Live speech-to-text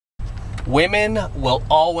Women will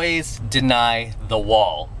always deny the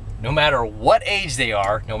wall. No matter what age they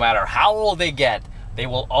are, no matter how old they get, they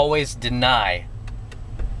will always deny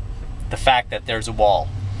the fact that there's a wall.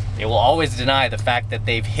 They will always deny the fact that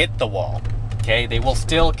they've hit the wall. Okay, they will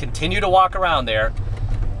still continue to walk around there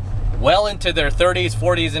well into their 30s,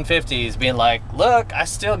 40s, and 50s being like, look, I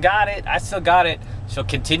still got it, I still got it. She'll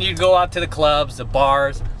continue to go out to the clubs, the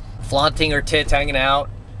bars, flaunting her tits, hanging out,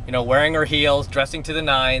 you know, wearing her heels, dressing to the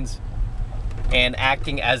nines, and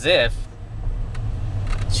acting as if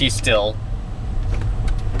she still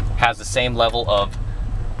has the same level of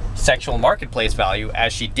sexual marketplace value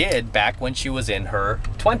as she did back when she was in her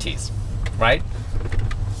 20s, right?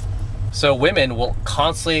 So women will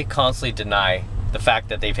constantly deny the fact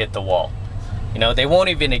that they've hit the wall. You know, they won't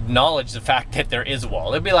even acknowledge the fact that there is a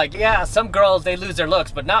wall. They'll be like, yeah, some girls, they lose their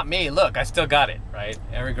looks, but not me. Look, I still got it, right?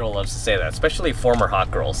 Every girl loves to say that, especially former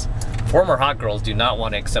hot girls. Former hot girls do not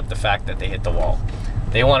want to accept the fact that they hit the wall.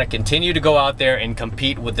 They want to continue to go out there and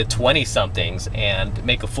compete with the 20-somethings and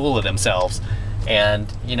make a fool of themselves.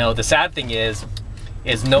 And, you know, the sad thing is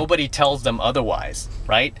nobody tells them otherwise,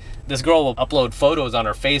 right? This girl will upload photos on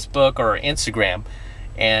her Facebook or her Instagram,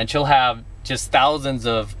 and she'll have just thousands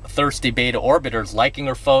of thirsty beta orbiters liking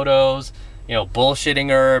her photos, you know, bullshitting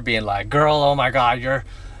her, being like, girl, oh my God,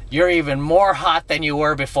 you're even more hot than you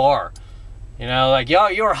were before. You know, like, yo,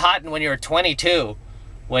 you were hot when you were 22,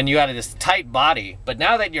 when you had this tight body. But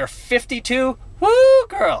now that you're 52, woo,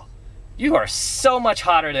 girl, you are so much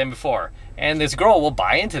hotter than before. And this girl will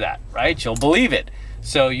buy into that, right? She'll believe it.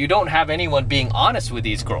 So you don't have anyone being honest with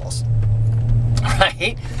these girls,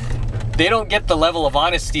 right? They don't get the level of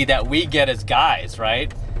honesty that we get as guys,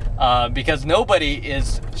 right? Because nobody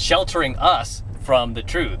is sheltering us from the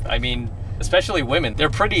truth. I mean, especially women, they're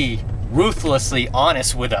pretty ruthlessly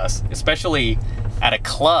honest with us, especially at a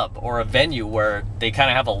club or a venue where they kind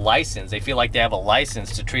of have a license. They feel like they have a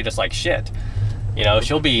license to treat us like shit. You know,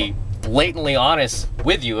 she'll be blatantly honest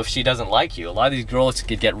with you if she doesn't like you. A lot of these girls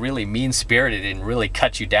could get really mean-spirited and really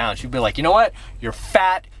cut you down. She'll be like, you know what? You're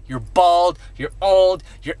fat, you're bald, you're old,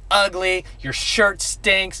 you're ugly, your shirt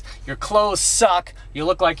stinks, your clothes suck, you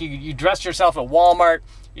look like you dressed yourself at Walmart.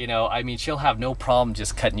 You know, I mean, she'll have no problem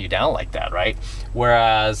just cutting you down like that, right?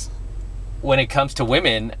 Whereas when it comes to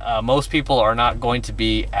women, most people are not going to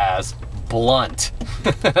be as blunt,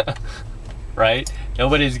 right?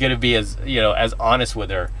 Nobody's gonna be as, you know, as honest with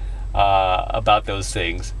her about those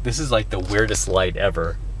things. This is like the weirdest light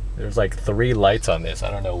ever. There's like 3 lights on this. I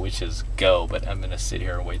don't know which is go, but I'm gonna sit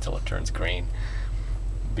here and wait till it turns green.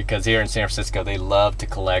 Because here in San Francisco, they love to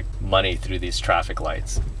collect money through these traffic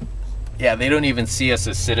lights. Yeah, they don't even see us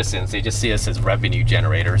as citizens. They just see us as revenue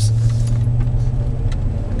generators.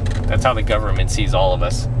 That's how the government sees all of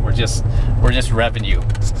us. We're just revenue,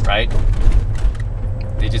 right?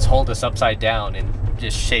 They just hold us upside down and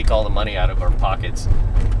just shake all the money out of our pockets.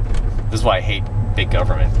 This is why I hate big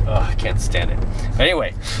government. Ugh, I can't stand it. But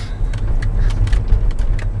anyway,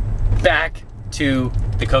 back to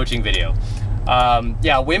the coaching video.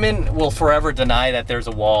 Yeah, women will forever deny that there's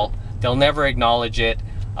a wall. They'll never acknowledge it.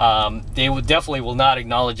 They definitely will not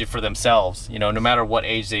acknowledge it for themselves, you know, no matter what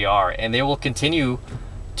age they are. And they will continue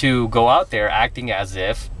to go out there acting as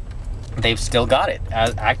if they've still got it,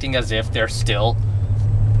 acting as if they're still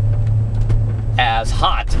as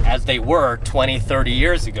hot as they were 20, 30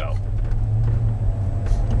 years ago,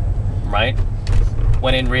 right?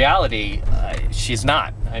 When in reality, she's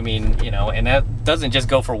not. I mean, you know, and that doesn't just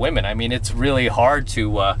go for women. I mean, it's really hard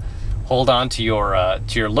to hold on to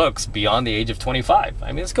your looks beyond the age of 25. I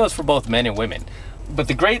mean, this goes for both men and women. But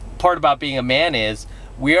the great part about being a man is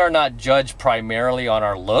we are not judged primarily on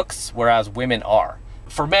our looks, whereas women are.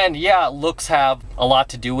 For men, yeah, looks have a lot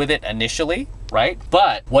to do with it initially, right?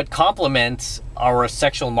 But what complements our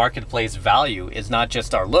sexual marketplace value is not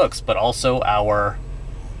just our looks, but also our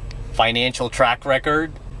financial track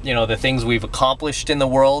record, you know, the things we've accomplished in the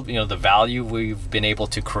world, you know, the value we've been able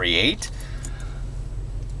to create.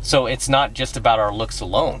 So it's not just about our looks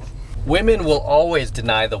alone. Women will always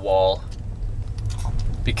deny the wall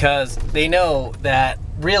because they know that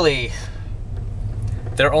really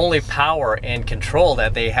their only power and control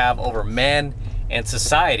that they have over men and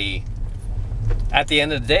society at the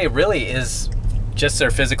end of the day really is just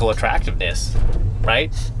their physical attractiveness,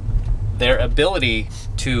 right? Their ability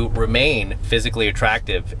to remain physically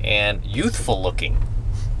attractive and youthful looking.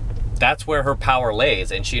 That's where her power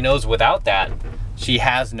lays, and she knows without that, she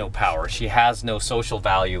has no power. She has no social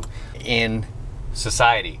value in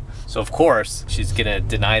society. So of course, she's gonna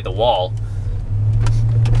deny the wall,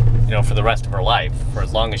 you know, for the rest of her life, for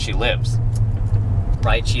as long as she lives,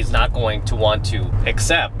 right? She's not going to want to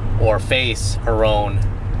accept or face her own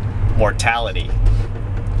mortality,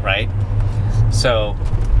 right? So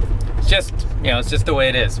just, you know, it's just the way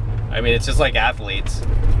it is. I mean, it's just like athletes,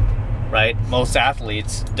 right? Most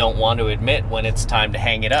athletes don't want to admit when it's time to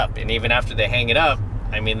hang it up. And even after they hang it up,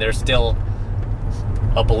 I mean, there's still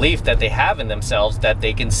a belief that they have in themselves that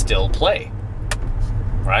they can still play,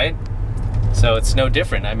 right? So it's no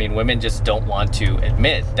different. I mean, women just don't want to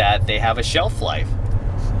admit that they have a shelf life,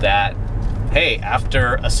 that, hey,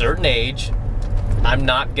 after a certain age, I'm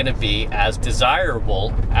not gonna be as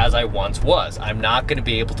desirable as I once was. I'm not gonna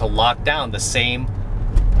be able to lock down the same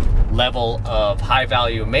level of high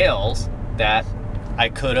value males that I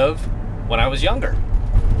could have when I was younger.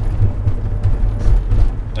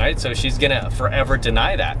 Right? So she's gonna forever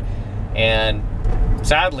deny that. And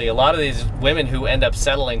sadly, a lot of these women who end up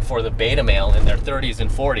settling for the beta male in their 30s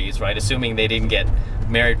and 40s, right, assuming they didn't get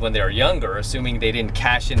married when they were younger, assuming they didn't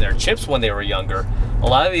cash in their chips when they were younger, a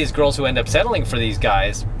lot of these girls who end up settling for these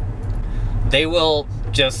guys, they will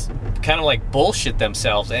just kind of like bullshit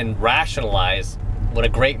themselves and rationalize what a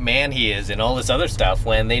great man he is and all this other stuff,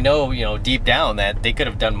 when they know, you know, deep down that they could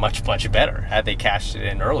have done much better had they cashed it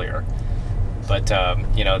in earlier. But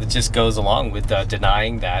you know, it just goes along with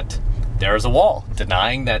denying that there's a wall,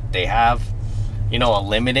 denying that they have, you know, a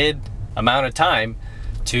limited amount of time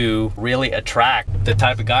to really attract the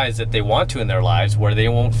type of guys that they want to in their lives, where they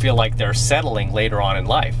won't feel like they're settling later on in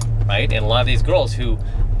life, right? And a lot of these girls who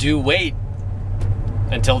do wait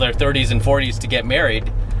until their 30s and 40s to get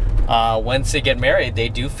married, once they get married, they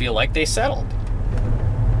do feel like they settled,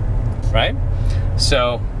 right?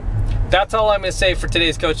 So that's all I'm going to say for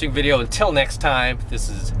today's coaching video. Until next time, this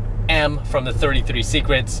is M from the 33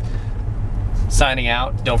 Secrets signing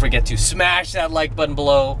out. Don't forget to smash that like button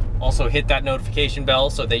below. Also hit that notification bell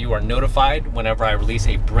so that you are notified whenever I release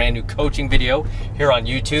a brand new coaching video here on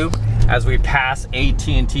YouTube. As we pass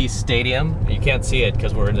AT&T Stadium, you can't see it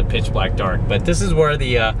because we're in the pitch black dark, but this is where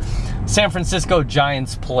the San Francisco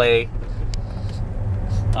Giants play.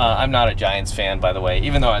 I'm not a Giants fan, by the way.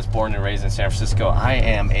 Even though I was born and raised in San Francisco, I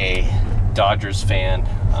am a Dodgers fan.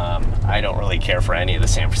 I don't really care for any of the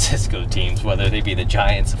San Francisco teams, whether they be the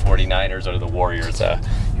Giants, the 49ers, or the Warriors.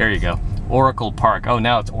 Here you go. Oracle Park. Oh,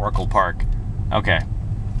 now it's Oracle Park. Okay.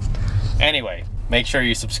 Anyway, make sure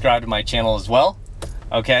you subscribe to my channel as well.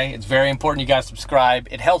 Okay, it's very important you guys subscribe.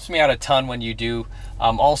 It helps me out a ton when you do.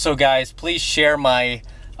 Also, guys, please share my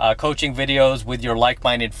coaching videos with your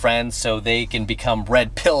like-minded friends so they can become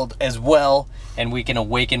red-pilled as well, and we can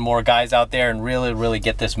awaken more guys out there and really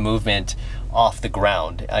get this movement off the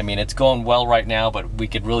ground. I mean, it's going well right now, but we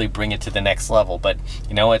could really bring it to the next level. But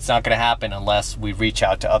you know, it's not going to happen unless we reach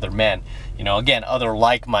out to other men. You know, again, other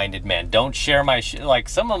like-minded men. Don't share my like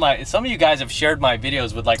some of you guys have shared my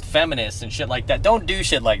videos with like feminists and shit like that. Don't do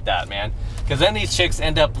shit like that, man, because then these chicks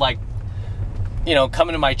end up like, you know,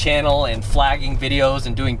 coming to my channel and flagging videos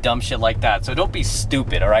and doing dumb shit like that. So don't be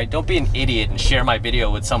stupid, all right? Don't be an idiot and share my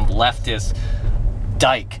video with some leftist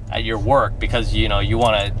dyke at your work because, you know, you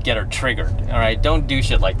want to get her triggered, all right? Don't do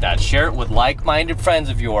shit like that. Share it with like-minded friends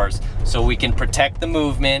of yours so we can protect the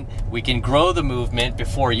movement, we can grow the movement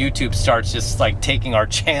before YouTube starts just like taking our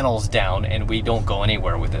channels down and we don't go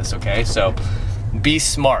anywhere with this, okay? So be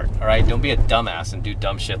smart, all right? Don't be a dumbass and do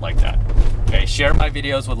dumb shit like that. Okay, share my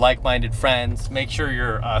videos with like-minded friends. Make sure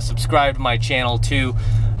you're subscribed to my channel too,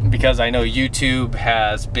 because I know YouTube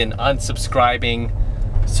has been unsubscribing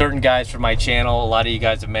certain guys from my channel. A lot of you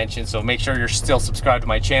guys have mentioned, so make sure you're still subscribed to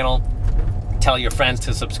my channel. Tell your friends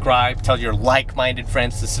to subscribe. Tell your like-minded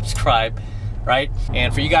friends to subscribe, right?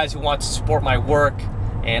 And for you guys who want to support my work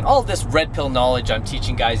and all this red pill knowledge I'm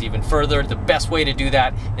teaching guys even further, the best way to do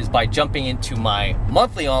that is by jumping into my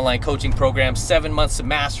monthly online coaching program, 7 Months of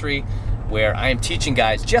Mastery, where I am teaching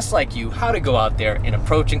guys just like you how to go out there and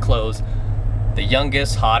approach and close the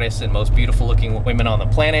youngest, hottest, and most beautiful looking women on the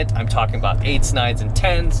planet. I'm talking about 8s, 9s, and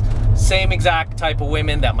 10s. Same exact type of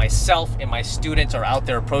women that myself and my students are out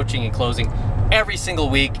there approaching and closing every single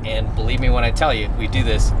week. And believe me when I tell you, we do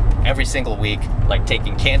this every single week, like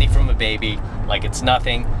taking candy from a baby, like it's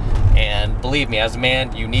nothing. And believe me, as a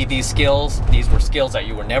man, you need these skills. These were skills that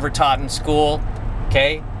you were never taught in school,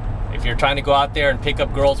 okay? If you're trying to go out there and pick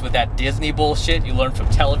up girls with that Disney bullshit you learn from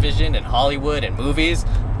television and Hollywood and movies,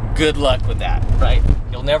 good luck with that, right?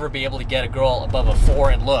 You'll never be able to get a girl above a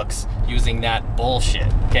 4 in looks using that bullshit,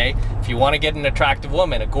 okay? If you want to get an attractive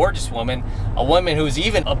woman, a gorgeous woman, a woman who's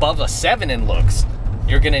even above a 7 in looks,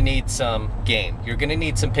 you're gonna need some game. You're gonna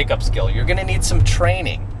need some pickup skill. You're gonna need some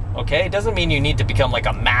training, okay? It doesn't mean you need to become like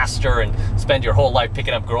a master and spend your whole life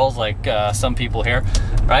picking up girls like some people here,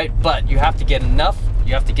 right? But you have to get enough,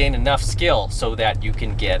 you have to gain enough skill so that you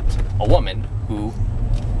can get a woman who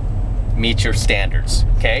meet your standards,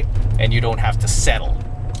 okay? and you don't have to settle.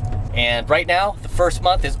 And right now, the first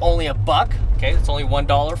month is only $1. Okay, it's only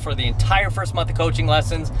 $1 for the entire first month of coaching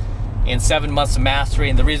lessons in 7 months of mastery.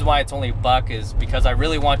 And the reason why it's only $1 is because I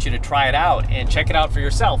really want you to try it out and check it out for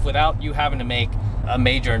yourself without you having to make a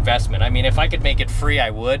major investment. I mean, if I could make it free, I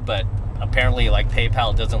would, but apparently like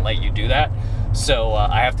PayPal doesn't let you do that. So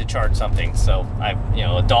I have to charge something. So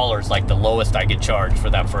 $1 is like the lowest I get charged for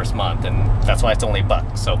that first month, and that's why it's only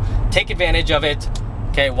 $1. So take advantage of it,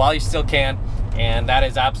 okay, while you still can. And that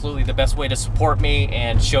is absolutely the best way to support me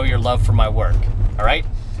and show your love for my work. All right.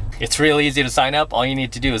 It's real easy to sign up. All you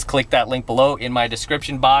need to do is click that link below in my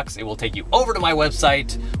description box. It will take you over to my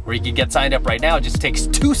website where you can get signed up right now. It just takes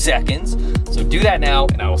 2 seconds. So do that now,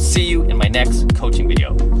 and I will see you in my next coaching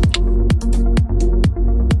video.